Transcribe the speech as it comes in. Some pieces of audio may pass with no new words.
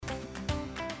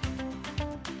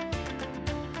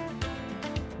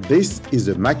This is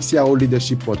the Max Yao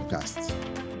Leadership Podcast.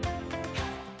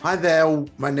 Hi there,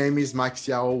 my name is Max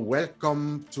Yao.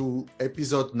 Welcome to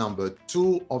episode number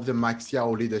 2 of the Max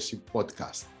Yao Leadership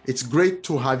Podcast. It's great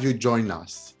to have you join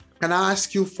us. Can I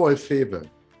ask you for a favor?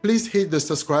 Please hit the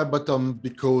subscribe button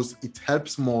because it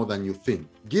helps more than you think.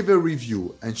 Give a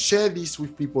review and share this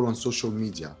with people on social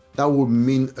media. That would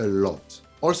mean a lot.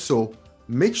 Also,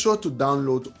 make sure to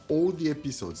download all the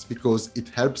episodes because it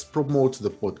helps promote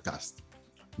the podcast.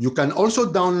 You can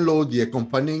also download the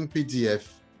accompanying PDF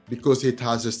because it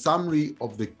has a summary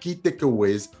of the key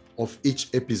takeaways of each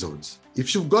episode.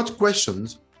 If you've got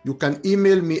questions, you can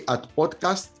email me at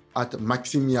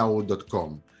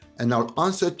podcast@maximiao.com and I'll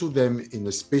answer to them in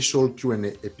a special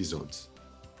Q&A episode.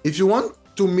 If you want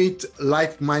to meet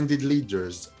like-minded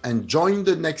leaders and join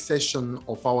the next session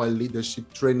of our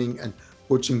leadership training and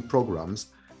coaching programs,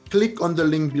 click on the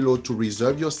link below to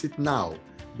reserve your seat now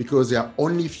because there are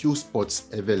only few spots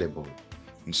available.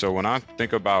 And so when I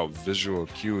think about visual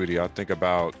acuity, I think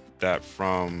about that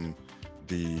from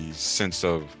the sense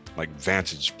of like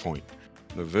vantage point.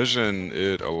 The vision,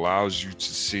 it allows you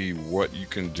to see what you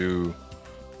can do,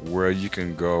 where you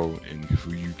can go, and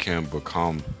who you can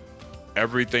become.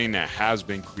 Everything that has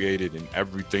been created and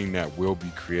everything that will be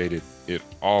created, it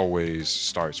always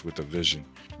starts with a vision.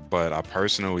 But I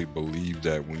personally believe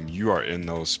that when you are in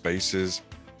those spaces,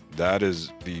 that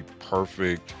is the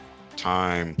perfect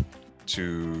time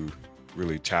to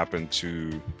really tap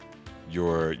into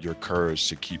your courage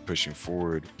to keep pushing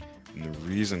forward. And the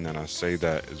reason that I say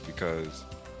that is because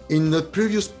in the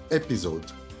previous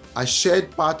episode, I shared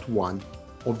part 1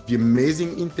 of the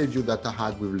amazing interview that I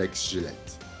had with Lex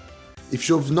GilLette. If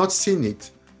you've not seen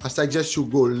it, I suggest you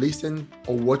go listen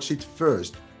or watch it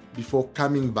first before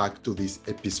coming back to this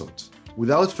episode.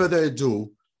 Without further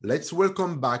ado, let's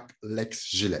welcome back Lex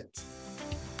GilLette.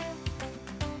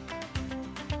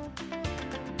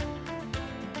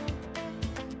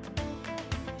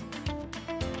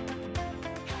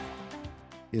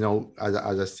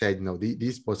 As I said,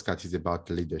 this podcast is about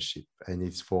leadership, and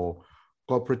it's for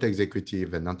corporate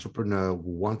executive and entrepreneur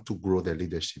who want to grow their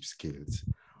leadership skills.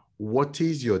 What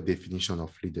is your definition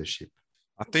of leadership?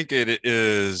 I think it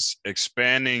is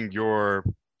expanding your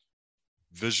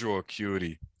visual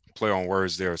acuity, play on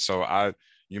words there. So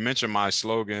you mentioned my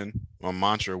slogan, my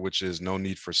mantra, which is no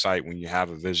need for sight when you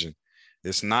have a vision.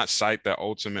 It's not sight that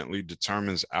ultimately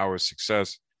determines our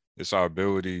success. It's our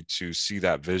ability to see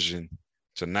that vision,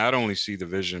 to not only see the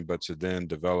vision, but to then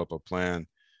develop a plan,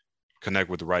 connect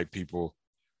with the right people,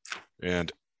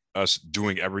 and us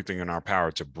doing everything in our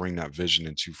power to bring that vision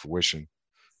into fruition.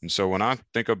 And so when I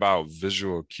think about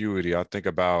visual acuity, I think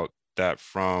about that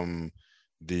from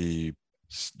the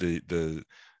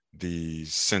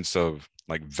sense of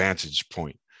like vantage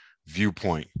point,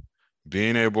 viewpoint,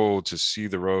 being able to see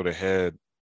the road ahead,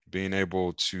 being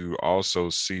able to also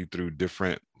see through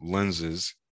different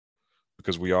lenses,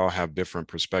 because we all have different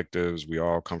perspectives. We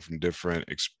all come from different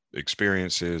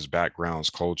experiences, backgrounds,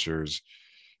 cultures,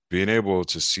 being able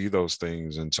to see those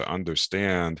things and to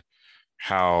understand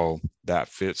how that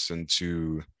fits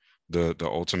into the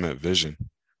ultimate vision.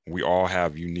 We all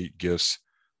have unique gifts,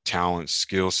 talents,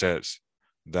 skill sets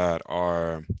that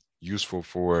are useful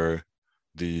for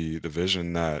the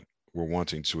vision that we're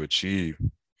wanting to achieve.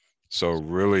 So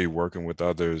really working with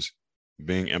others,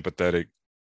 being empathetic,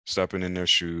 stepping in their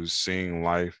shoes, seeing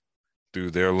life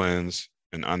through their lens,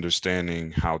 and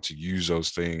understanding how to use those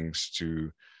things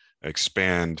to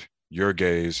expand your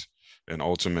gaze and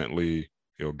ultimately,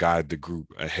 guide the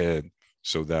group ahead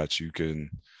so that you can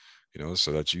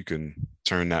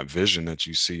turn that vision that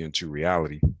you see into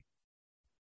reality.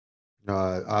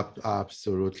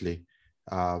 Absolutely.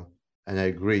 And I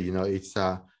agree. It's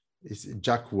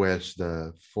Jack Welch,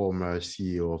 the former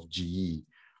CEO of GE,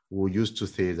 who used to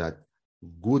say that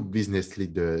good business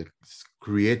leaders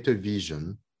create a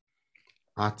vision,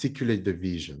 articulate the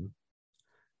vision,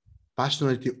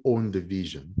 passionately own the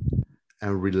vision,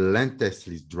 and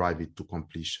relentlessly drive it to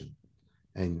completion.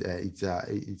 And it's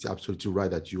absolutely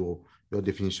right that your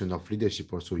definition of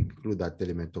leadership also include that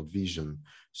element of vision.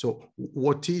 So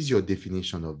what is your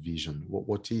definition of vision?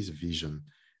 What is vision?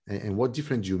 And what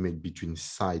difference do you make between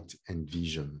sight and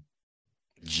vision?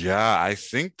 Yeah, I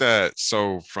think that,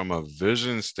 so from a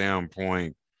vision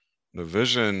standpoint, the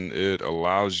vision, it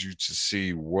allows you to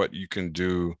see what you can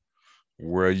do,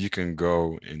 where you can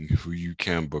go, and who you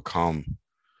can become.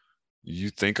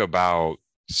 You think about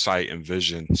sight and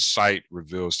vision. Sight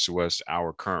reveals to us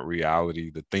our current reality,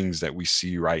 the things that we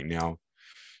see right now.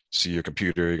 See your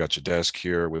computer, you got your desk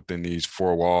here within these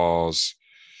 4 walls.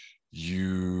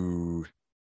 You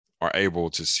are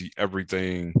able to see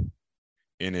everything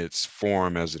in its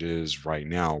form as it is right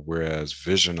now, whereas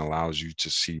vision allows you to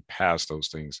see past those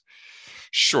things.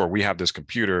 Sure, we have this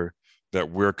computer that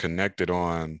we're connected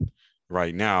on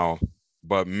right now,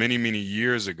 but many, many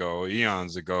years ago,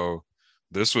 eons ago,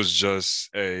 this was just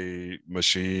a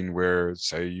machine where,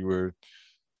 say, you were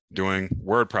doing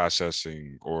word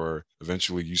processing, or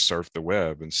eventually you surf the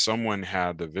web, and someone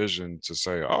had the vision to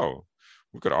say, oh,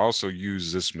 we could also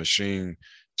use this machine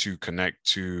to connect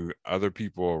to other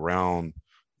people around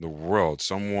the world.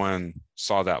 Someone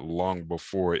saw that long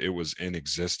before it was in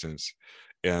existence.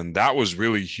 And that was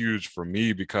really huge for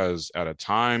me, because at a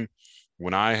time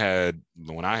when I had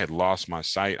lost my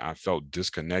sight, I felt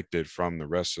disconnected from the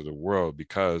rest of the world,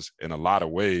 because in a lot of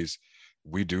ways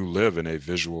we do live in a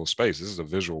visual space. This is a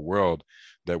visual world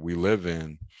that we live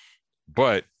in.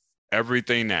 But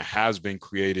everything that has been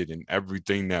created and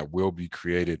everything that will be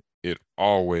created, it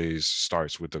always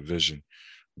starts with a vision.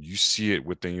 You see it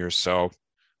within yourself,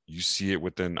 you see it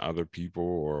within other people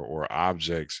or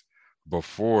objects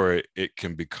before it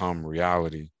can become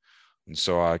reality. And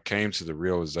so I came to the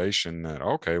realization that,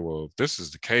 okay, well, if this is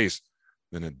the case,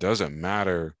 then it doesn't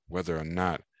matter whether or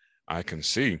not I can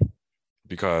see,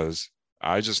 because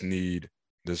I just need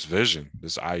this vision,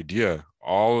 this idea.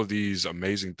 All of these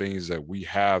amazing things that we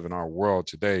have in our world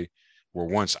today were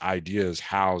once ideas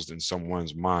housed in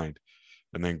someone's mind.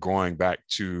 And then going back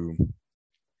to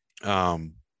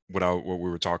what we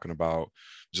were talking about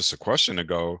just a question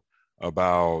ago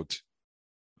about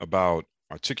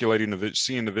articulating the vision,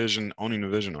 seeing the vision, owning the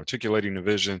vision, articulating the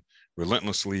vision,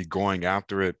 relentlessly going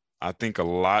after it. I think a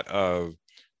lot of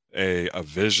a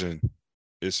vision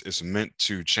is meant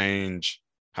to change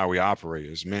how we operate.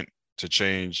 It's meant to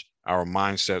change our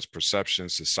mindsets,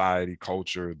 perceptions, society,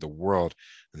 culture, the world.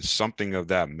 And something of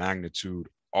that magnitude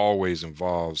always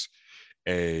involves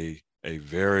a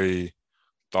very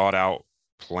thought out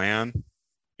plan.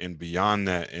 And beyond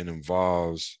that, it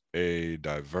involves a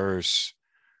diverse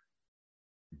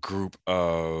group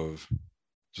of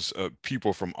just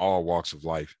people from all walks of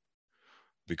life,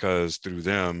 because through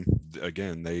them,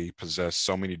 again, they possess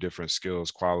so many different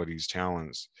skills, qualities,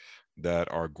 talents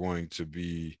that are going to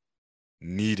be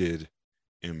needed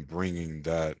in bringing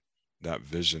that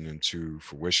vision into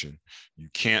fruition. You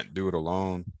can't do it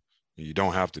alone. You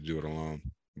don't have to do it alone.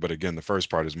 But again, the first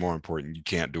part is more important. You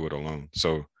can't do it alone.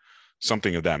 So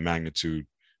something of that magnitude,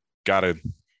 gotta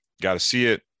see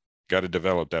it, gotta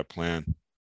develop that plan,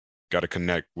 gotta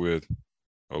connect with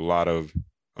a lot of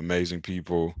amazing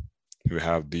people who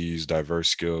have these diverse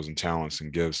skills and talents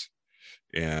and gifts,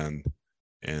 and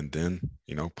then,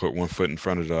 you know, put one foot in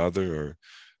front of the other,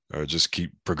 or just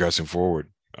keep progressing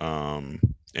forward,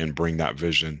 and bring that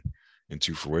vision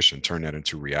into fruition, turn that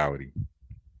into reality.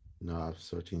 No,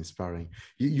 absolutely inspiring.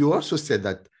 You also said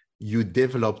that you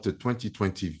developed a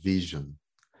 2020 vision.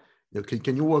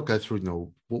 Can you walk us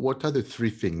through, what are the three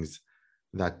things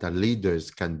that the leaders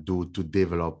can do to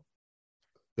develop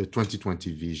a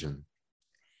 2020 vision?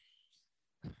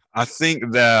 I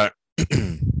think that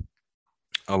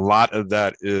a lot of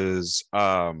that is,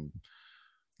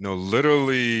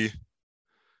 literally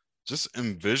just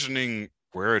envisioning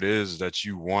where it is that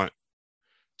you want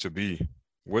to be.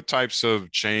 What types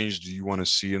of change do you want to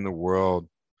see in the world?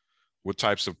 What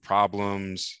types of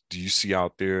problems do you see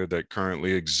out there that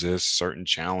currently exist, certain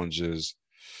challenges,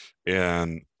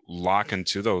 and lock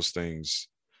into those things,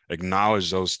 acknowledge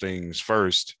those things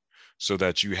first, so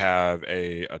that you have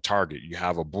a target, you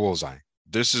have a bullseye.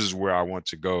 This is where I want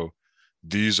to go.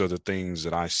 These are the things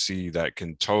that I see that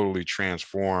can totally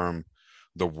transform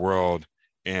the world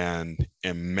and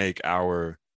make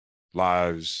our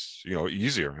lives,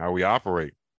 easier, how we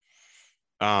operate.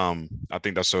 I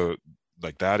think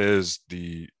that is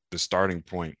the starting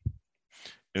point.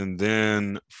 And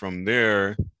then from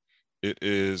there, it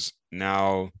is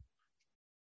now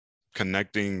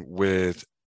connecting with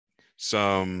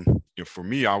some, for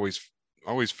me, I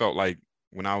always felt like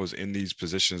when I was in these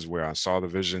positions where I saw the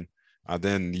vision, I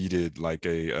then needed like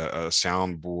a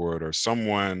soundboard or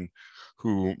someone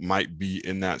who might be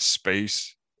in that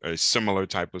space, a similar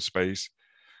type of space,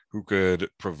 who could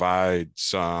provide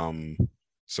some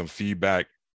feedback,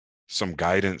 some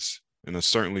guidance, and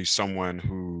certainly someone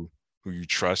who you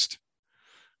trust,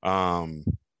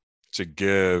 to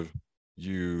give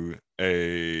you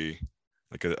a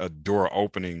door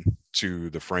opening to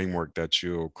the framework that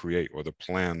you'll create, or the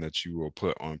plan that you will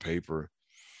put on paper.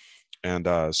 And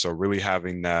so really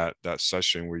having that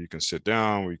session where you can sit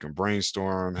down, where you can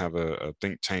brainstorm, have a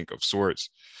think tank of sorts.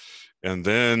 And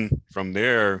then from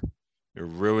there, you're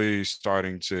really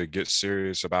starting to get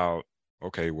serious about,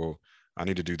 okay, well, I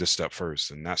need to do this step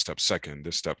first, and that step second,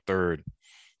 this step third.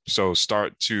 So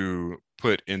start to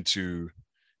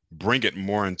bring it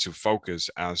more into focus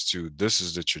as to this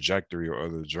is the trajectory or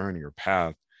the journey or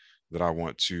path that I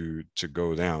want to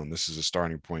go down. This is a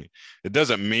starting point. It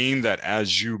doesn't mean that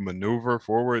as you maneuver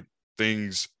forward,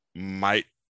 things might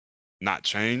not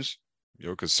change,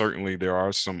 because certainly there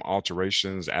are some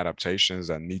alterations, adaptations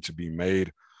that need to be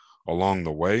made along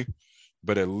the way.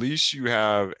 But at least you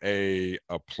have a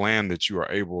plan that you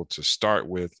are able to start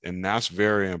with. And that's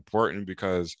very important,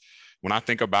 because when I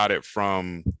think about it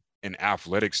from an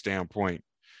athletic standpoint,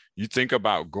 you think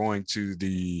about going to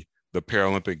the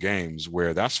Paralympic Games,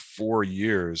 where that's 4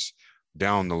 years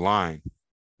down the line.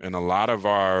 And a lot of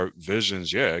our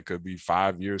visions, yeah, it could be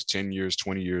 5 years, 10 years,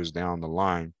 20 years down the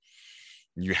line.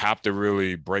 You have to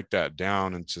really break that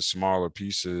down into smaller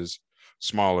pieces,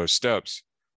 smaller steps,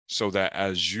 so that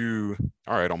as you,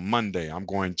 all right, on Monday, I'm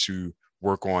going to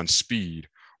work on speed.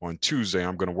 On Tuesday,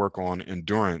 I'm going to work on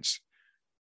endurance.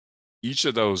 Each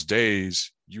of those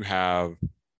days, you have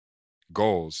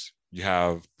goals, you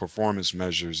have performance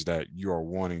measures that you are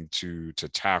wanting to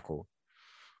tackle.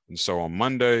 And so on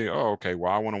Monday, oh, okay,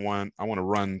 well, I want to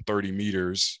run 30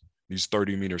 meters, these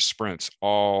 30-meter sprints,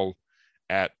 all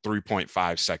at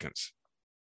 3.5 seconds.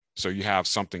 So you have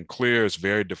something clear, it's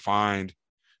very defined,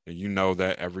 and you know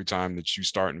that every time that you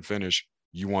start and finish,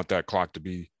 you want that clock to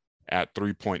be at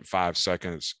 3.5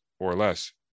 seconds or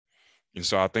less. And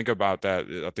so I think about that.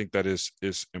 I think that is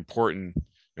important,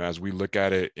 as we look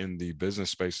at it in the business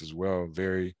space as well.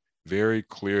 Very, very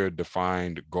clear,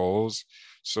 defined goals,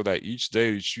 so that each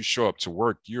day that you show up to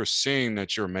work, you're seeing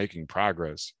that you're making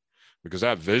progress. Because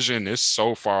that vision is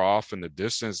so far off in the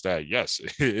distance that, yes,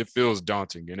 it feels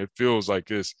daunting and it feels like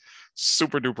it's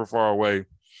super duper far away.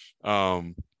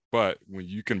 But when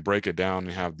you can break it down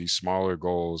and have these smaller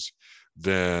goals,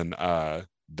 then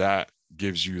that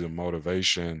gives you the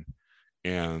motivation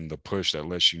and the push that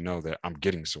lets you know that I'm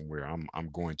getting somewhere. I'm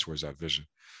going towards that vision.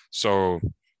 So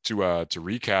to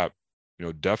recap,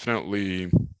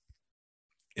 definitely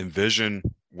envision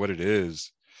what it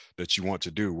is that you want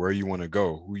to do, where you want to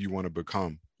go, who you want to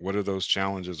become, what are those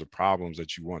challenges or problems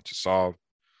that you want to solve.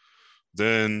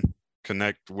 Then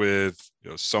connect with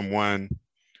someone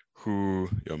who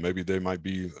maybe they might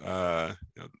be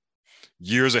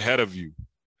years ahead of you,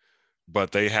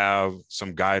 but they have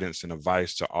some guidance and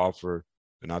advice to offer.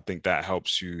 And I think that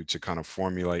helps you to kind of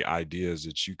formulate ideas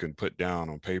that you can put down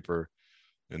on paper.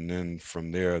 And then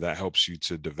from there, that helps you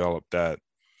to develop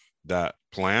that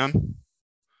plan.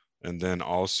 And then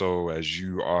also, as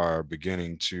you are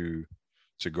beginning to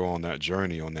go on that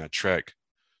journey, on that trek,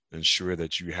 ensure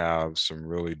that you have some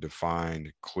really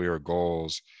defined, clear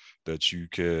goals that you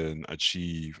can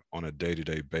achieve on a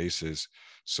day-to-day basis,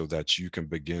 so that you can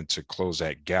begin to close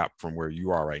that gap from where you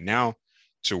are right now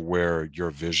to where your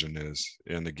vision is.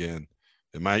 And again,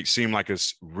 it might seem like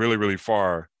it's really, really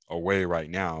far away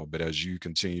right now, but as you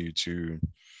continue to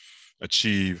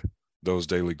achieve those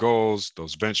daily goals,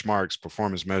 those benchmarks,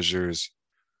 performance measures,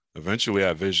 eventually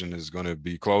that vision is going to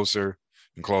be closer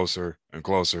and closer and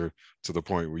closer, to the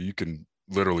point where you can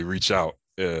literally reach out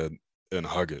and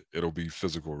hug it. It'll be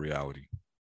physical reality.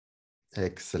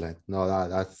 Excellent. No,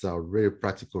 that's really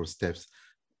practical steps.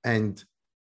 And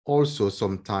also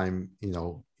sometimes,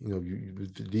 the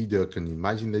leader can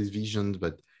imagine these visions,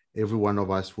 but every one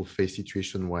of us will face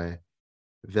situations where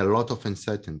there are a lot of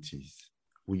uncertainties.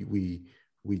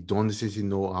 We don't necessarily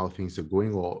know how things are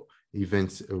going, or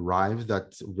events arrive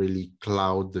that really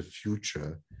cloud the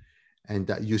future. And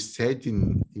that you said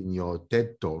in your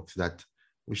TED Talks that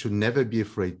we should never be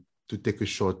afraid to take a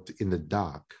shot in the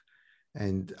dark.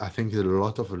 And I think that a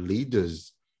lot of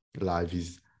leaders' life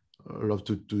is love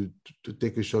to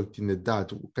take a shot in the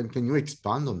dark. Can you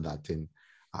expand on that? And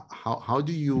how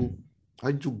do you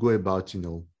go about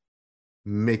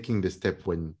making the step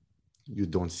when you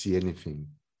don't see anything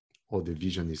or the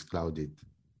vision is clouded?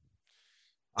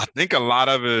 I think a lot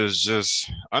of it is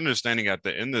just understanding at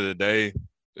the end of the day,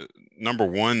 number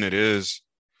one, it is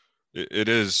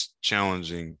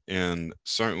challenging, and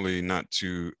certainly not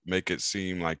to make it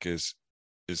seem like it's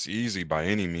easy by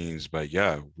any means. But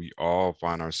yeah, we all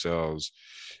find ourselves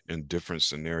in different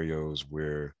scenarios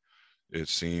where it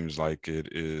seems like it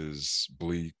is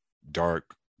bleak, dark,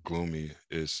 gloomy.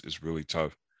 It's really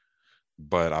tough.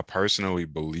 But I personally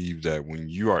believe that when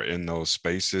you are in those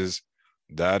spaces,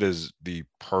 that is the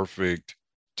perfect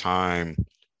time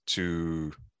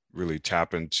to really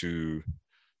tap into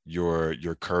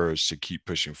your courage to keep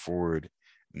pushing forward.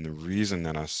 And the reason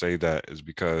that I say that is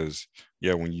because,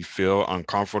 yeah, when you feel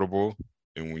uncomfortable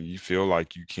and when you feel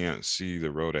like you can't see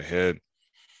the road ahead,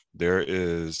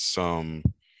 there's some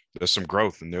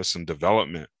growth and there's some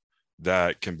development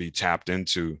that can be tapped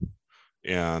into.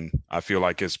 And I feel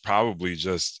like it's probably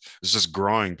just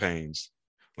growing pains.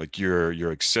 Like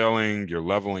you're excelling, you're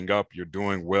leveling up, you're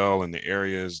doing well in the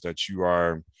areas that you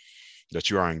are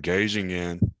engaging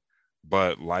in,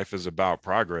 but life is about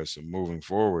progress and moving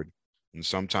forward. And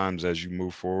sometimes as you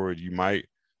move forward, you might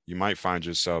find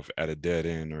yourself at a dead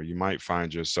end, or you might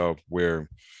find yourself where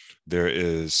there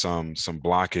is some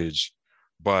blockage.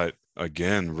 But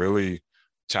again, really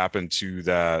tap into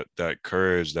that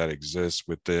courage that exists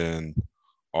within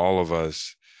all of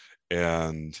us,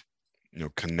 and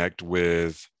connect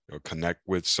with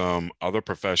some other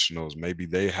professionals. Maybe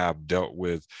they have dealt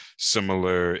with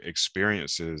similar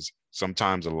experiences.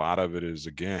 Sometimes a lot of it is,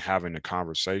 again, having a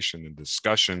conversation and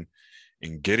discussion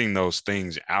and getting those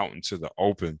things out into the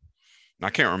open. And I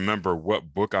can't remember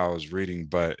what book I was reading,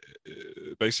 but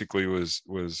basically was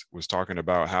talking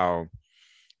about how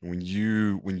when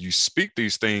you speak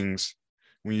these things,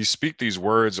 when you speak these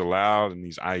words aloud and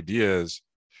these ideas,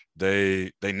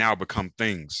 they now become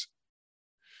things.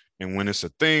 And when it's a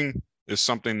thing, it's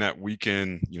something that we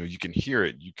can, you can hear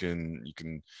it, you can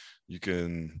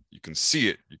see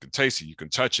it, you can taste it, you can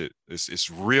touch it. It's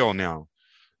real now.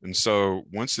 And so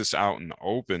once it's out in the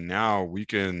open, now we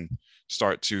can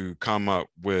start to come up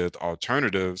with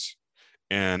alternatives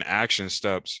and action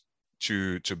steps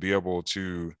to be able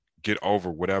to get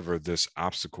over whatever this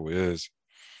obstacle is.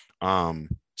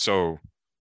 So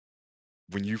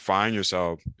when you find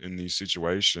yourself in these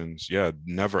situations, yeah,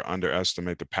 never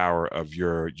underestimate the power of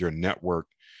your network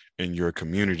and your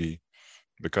community,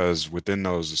 because within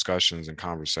those discussions and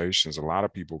conversations, a lot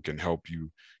of people can help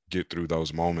you get through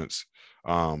those moments.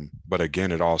 But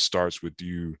again, it all starts with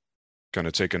you kind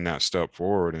of taking that step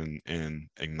forward and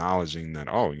acknowledging that,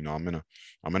 oh,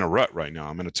 I'm in a rut right now.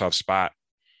 I'm in a tough spot,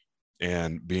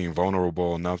 and being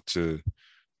vulnerable enough to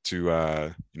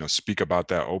speak about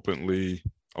that openly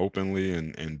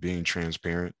and being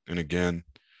transparent. And again,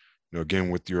 again,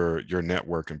 with your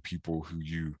network and people who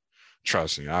you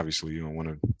trust. And obviously you don't want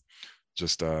to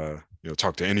just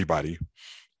talk to anybody,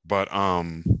 but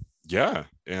yeah.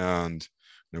 And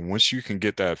then once you can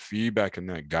get that feedback and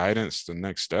that guidance, the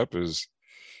next step is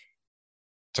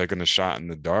taking a shot in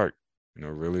the dark,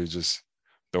 really just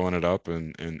throwing it up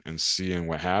and seeing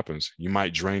what happens. You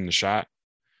might drain the shot,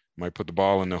 might put the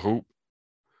ball in the hoop,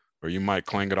 or you might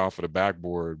clang it off of the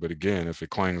backboard. But again, if it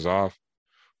clangs off,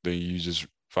 then you just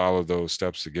follow those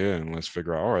steps again. And let's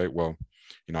figure out, all right, well,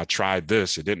 I tried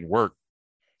this, it didn't work.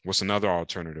 What's another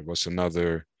alternative? What's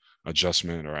another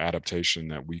adjustment or adaptation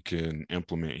that we can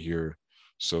implement here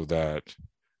so that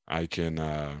I can,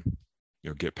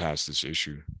 get past this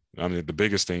issue? I mean, the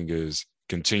biggest thing is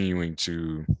continuing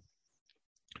to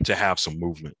have some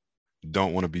movement.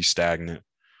 Don't want to be stagnant.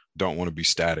 Don't want to be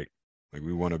static. Like,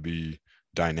 we want to be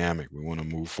dynamic. We want to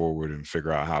move forward and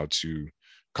figure out how to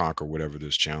conquer whatever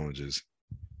this challenge is.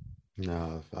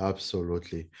 No,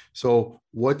 absolutely. So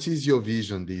what is your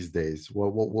vision these days?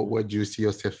 What do you see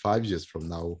yourself 5 years from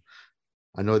now?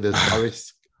 I know there's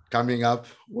Paris coming up.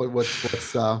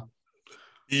 What's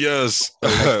yes, the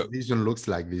Lex vision looks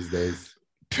like these days?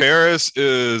 Paris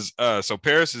is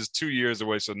Paris is 2 years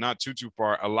away, so not too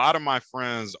far. A lot of my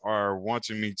friends are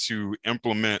wanting me to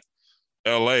implement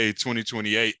LA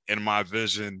 2028 in my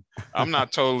vision. I'm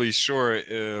not totally sure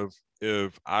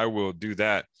if I will do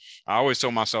that. I always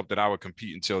told myself that I would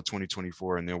compete until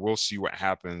 2024, and then we'll see what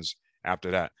happens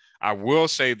after that. I will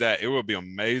say that it would be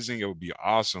amazing. It would be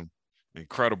awesome,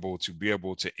 incredible to be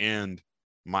able to end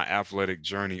my athletic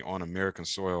journey on American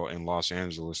soil in Los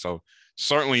Angeles. So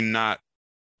certainly not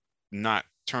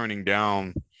turning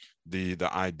down the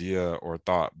idea or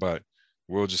thought, but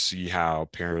we'll just see how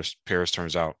Paris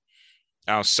turns out.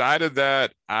 Outside of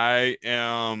that, I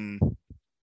am,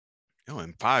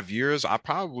 in 5 years, I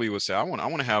probably would say I want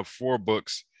to have 4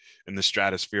 books in the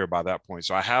stratosphere by that point.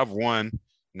 So I have one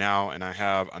now, and I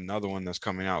have another one that's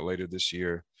coming out later this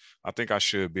year. I think I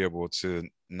should be able to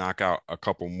knock out a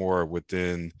couple more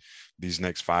within these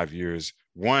next 5 years.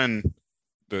 One,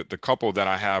 the couple that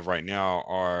I have right now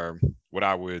are what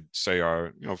I would say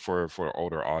are, for an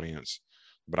older audience,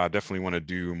 but I definitely want to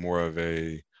do more of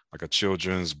a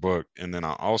children's book. And then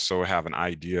I also have an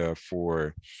idea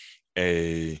for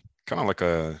a kind of like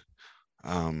I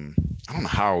don't know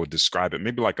how I would describe it,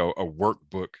 maybe like a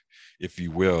workbook, if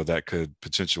you will, that could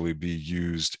potentially be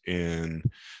used in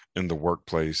the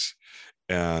workplace.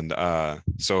 And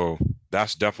so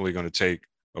that's definitely going to take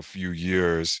a few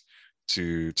years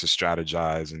to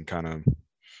strategize and kind of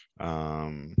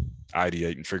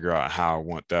ideate and figure out how I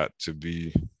want that to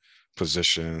be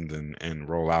positioned and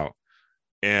roll out.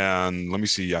 And let me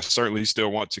see, I certainly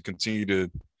still want to continue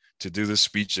to do the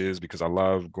speeches because I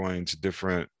love going to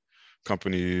different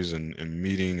companies and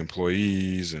meeting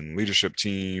employees and leadership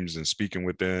teams and speaking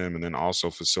with them, and then also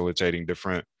facilitating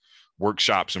different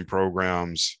workshops and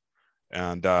programs.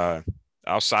 And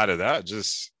outside of that,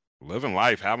 just living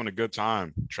life, having a good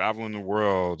time, traveling the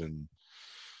world,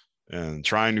 and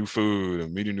trying new food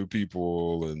and meeting new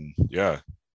people. And yeah.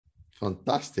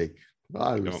 Fantastic.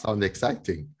 Wow, sounds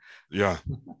exciting. Yeah.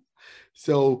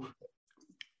 So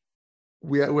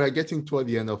we are getting toward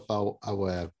the end of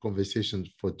our conversation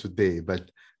for today, but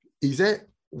is there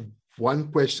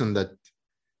one question that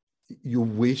you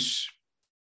wish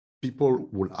people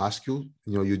would ask you?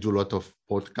 You know, you do a lot of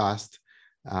podcasts,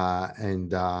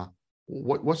 and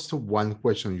what's the one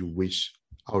question you wish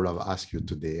I would have asked you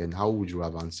today, and how would you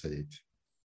have answered it?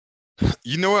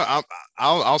 You know what?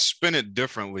 I'll spin it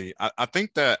differently. I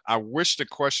think that I wish the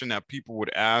question that people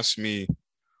would ask me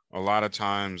a lot of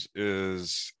times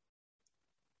is,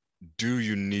 do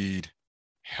you need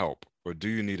help or do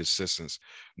you need assistance?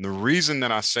 And the reason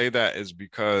that I say that is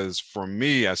because for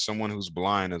me, as someone who's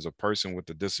blind, as a person with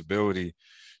a disability,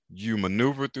 you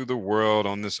maneuver through the world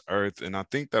on this earth. And I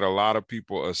think that a lot of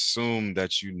people assume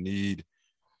that you need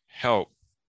help.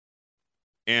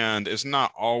 And it's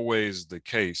not always the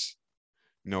case.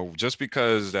 You know, just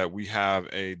because that we have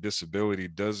a disability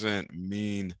doesn't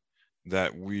mean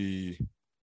that we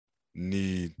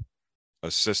need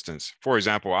assistance. For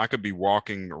example, I could be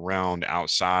walking around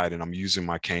outside and I'm using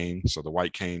my cane, so the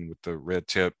white cane with the red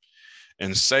tip,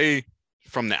 and say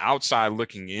from the outside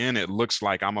looking in, it looks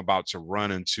like I'm about to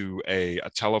run into a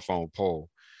telephone pole,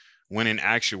 when in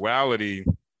actuality,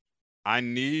 I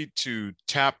need to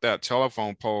tap that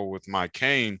telephone pole with my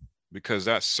cane because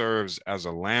that serves as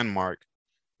a landmark.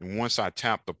 And once I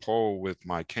tap the pole with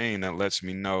my cane, that lets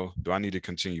me know, do I need to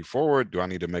continue forward? Do I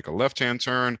need to make a left-hand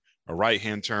turn, a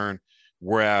right-hand turn?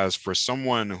 Whereas for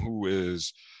someone who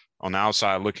is on the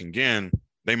outside looking in,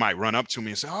 they might run up to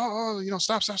me and say, oh,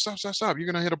 stop. You're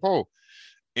going to hit a pole.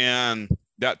 And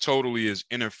that totally is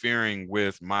interfering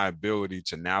with my ability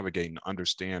to navigate and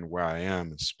understand where I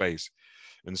am in space.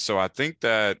 And so I think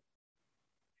that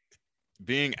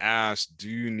being asked, do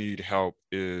you need help,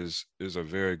 is a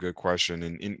very good question.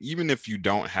 And even if you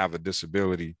don't have a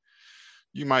disability,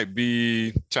 you might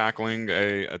be tackling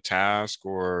a task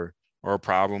or a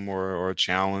problem or a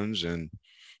challenge, and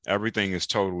everything is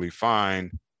totally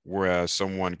fine. Whereas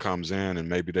someone comes in and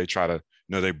maybe they try to,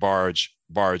 they barge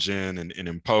in and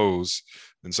impose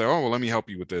and say, oh, well, let me help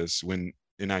you with this, when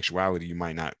in actuality, you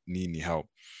might not need any help.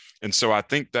 And so I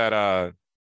think that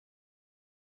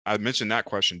I mentioned that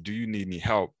question, do you need any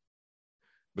help?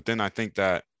 But then I think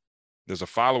that there's a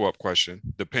follow-up question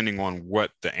depending on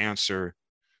what the answer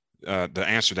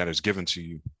that is given to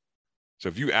you. So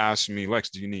if you ask me, Lex,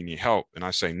 do you need any help? And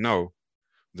I say no,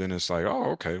 then it's like,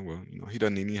 oh, okay, well, he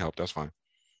doesn't need any help. That's fine.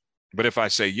 But if I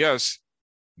say yes,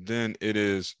 then it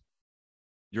is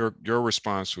your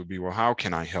response would be, well, how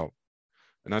can I help?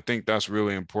 And I think that's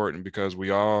really important because we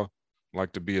all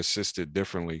like to be assisted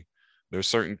differently. There's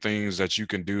certain things that you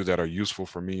can do that are useful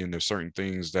for me, and there's certain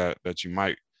things that you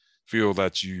might feel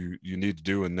that you need to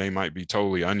do, and they might be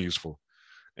totally unuseful.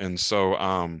 And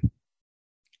so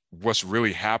what's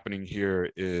really happening here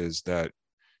is that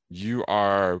you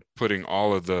are putting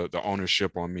all of the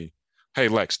ownership on me. Hey,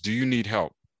 Lex, do you need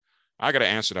help? I got to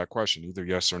answer that question, either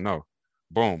yes or no.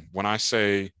 Boom. When I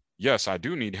say, yes, I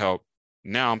do need help,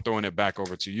 now I'm throwing it back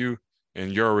over to you.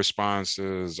 And your response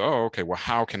is, oh, okay, well,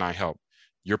 how can I help?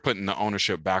 You're putting the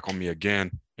ownership back on me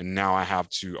again. And now I have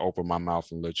to open my mouth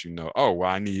and let you know, oh, well,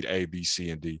 I need A, B, C,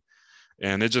 and D.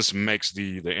 And it just makes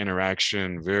the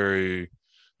interaction very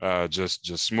just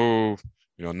smooth.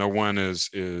 No one is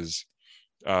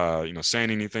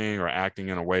saying anything or acting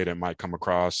in a way that might come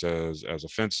across as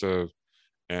offensive.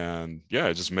 And yeah,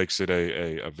 it just makes it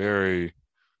a very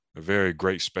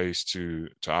great space to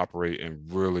operate and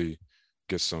really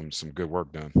get some good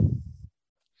work done.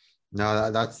 No,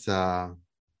 that's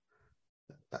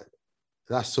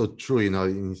so true.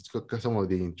 In some of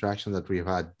the interaction that we've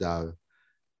had,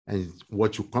 and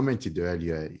what you commented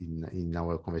earlier in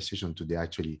our conversation today,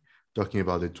 actually talking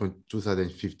about the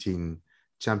 2015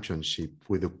 championship,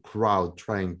 with the crowd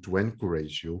trying to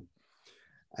encourage you,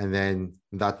 and then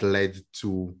that led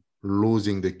to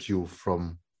losing the cue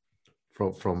from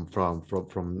your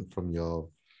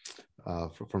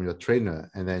trainer,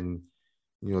 and then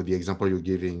the example you're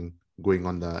giving, going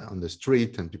on the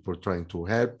street and people trying to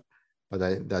help, but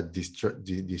that disturbed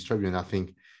you. And I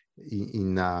think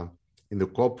in the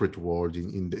corporate world,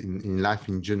 in life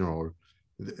in general,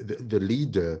 the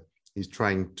leader is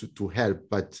trying to help,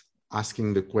 but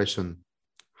asking the question,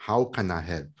 how can I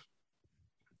help?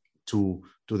 To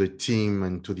the team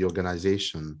and to the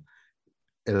organization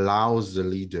allows the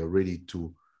leader really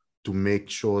to make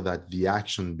sure that the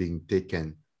action being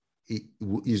taken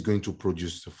is going to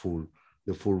produce the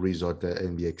full result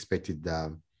and the expected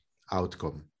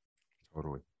outcome.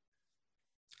 Totally.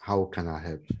 How can I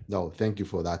help? No, thank you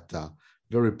for that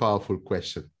very powerful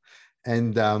question.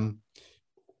 And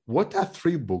what are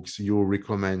 3 books you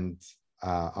recommend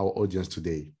our audience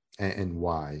today, and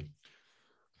why?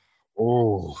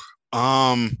 Oh,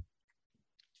 I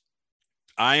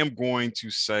am going to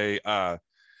say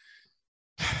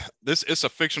this is a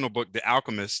fictional book, The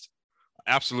Alchemist.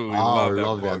 Absolutely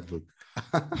love that book.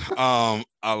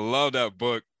 I love that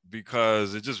book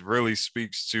because it just really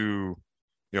speaks to,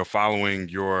 following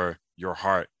your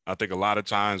heart. I think a lot of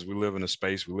times we live in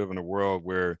a world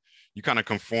where you kind of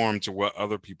conform to what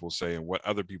other people say and what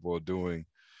other people are doing,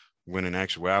 when in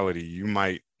actuality,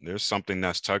 there's something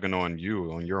that's tugging on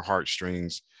your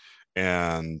heartstrings,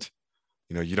 and,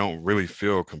 you don't really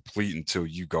feel complete until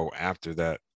you go after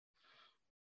that.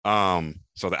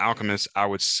 So The Alchemist, I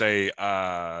would say,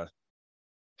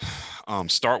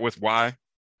 Start With Why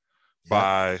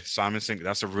by Simon Sinek.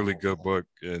 That's a really good book.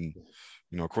 And,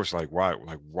 of course, why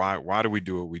do we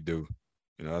do what we do?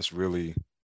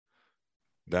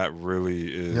 That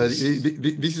really is.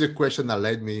 This is a question that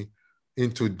led me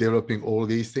into developing all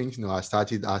these things. I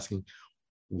started asking,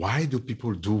 why do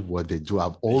people do what they do?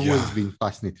 I've always been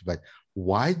fascinated by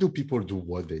why do people do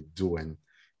what they do? And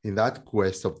in that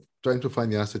quest of trying to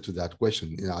find the answer to that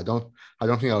question, I don't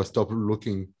think I'll stop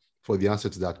looking for the answer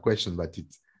to that question, but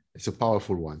it's a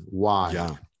powerful one.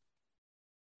 Why?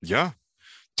 Yeah,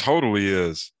 totally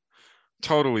is.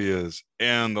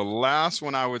 And the last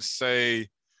one I would say,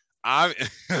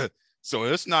 so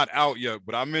it's not out yet,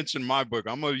 but I mentioned my book.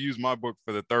 I'm going to use my book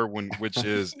for the third one, which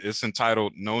is, it's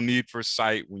entitled No Need for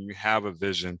Sight When You Have a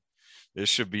Vision. It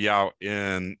should be out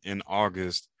in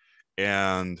August.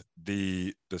 And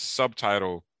the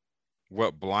subtitle,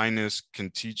 What Blindness Can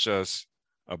Teach Us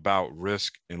About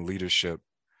Risk and Leadership.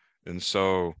 And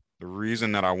so the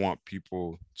reason that I want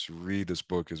people to read this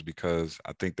book is because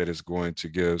I think that it's going to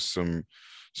give some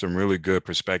really good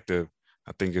perspective.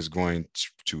 I think it's going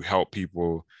to help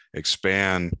people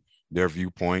expand their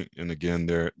viewpoint, and again,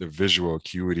 their visual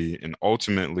acuity, and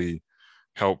ultimately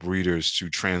help readers to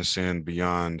transcend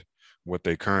beyond what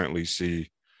they currently see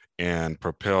and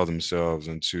propel themselves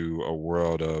into a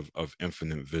world of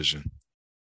infinite vision.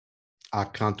 I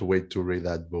can't wait to read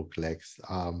that book, Lex.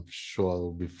 I'm sure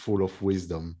it'll be full of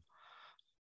wisdom.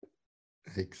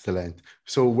 Excellent.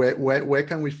 So where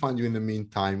can we find you in the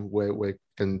meantime? Where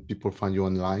can people find you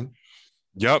online?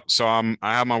 Yep. So I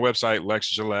have my website,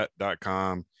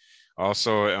 lexgillette.com.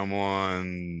 Also, I'm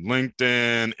on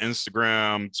LinkedIn,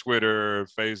 Instagram, Twitter,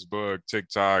 Facebook,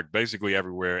 TikTok, basically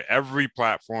everywhere. Every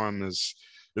platform is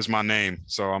my name.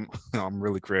 So I'm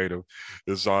really creative.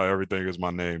 Everything is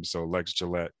my name. So Lex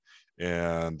GilLette.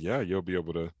 And yeah, you'll be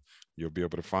able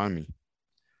to find me.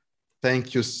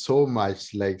 Thank you so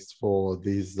much, Lex, for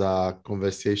this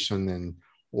conversation and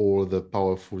all the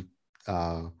powerful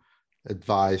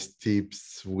advice,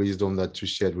 tips, wisdom that you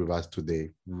shared with us today.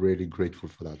 Really grateful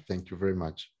for that. Thank you very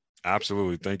much.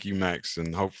 Absolutely. Thank you, Max.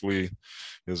 And hopefully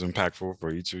it was impactful for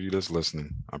each of you that's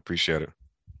listening. I appreciate it.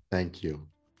 Thank you.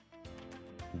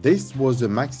 This was the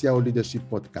Max Yao Leadership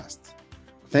Podcast.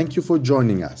 Thank you for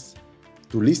joining us.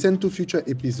 To listen to future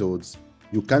episodes,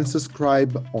 you can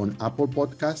subscribe on Apple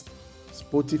Podcasts,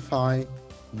 Spotify,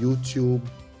 YouTube,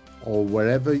 or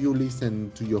wherever you listen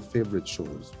to your favorite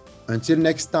shows. Until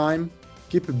next time,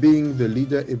 keep being the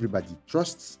leader everybody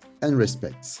trusts and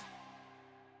respects.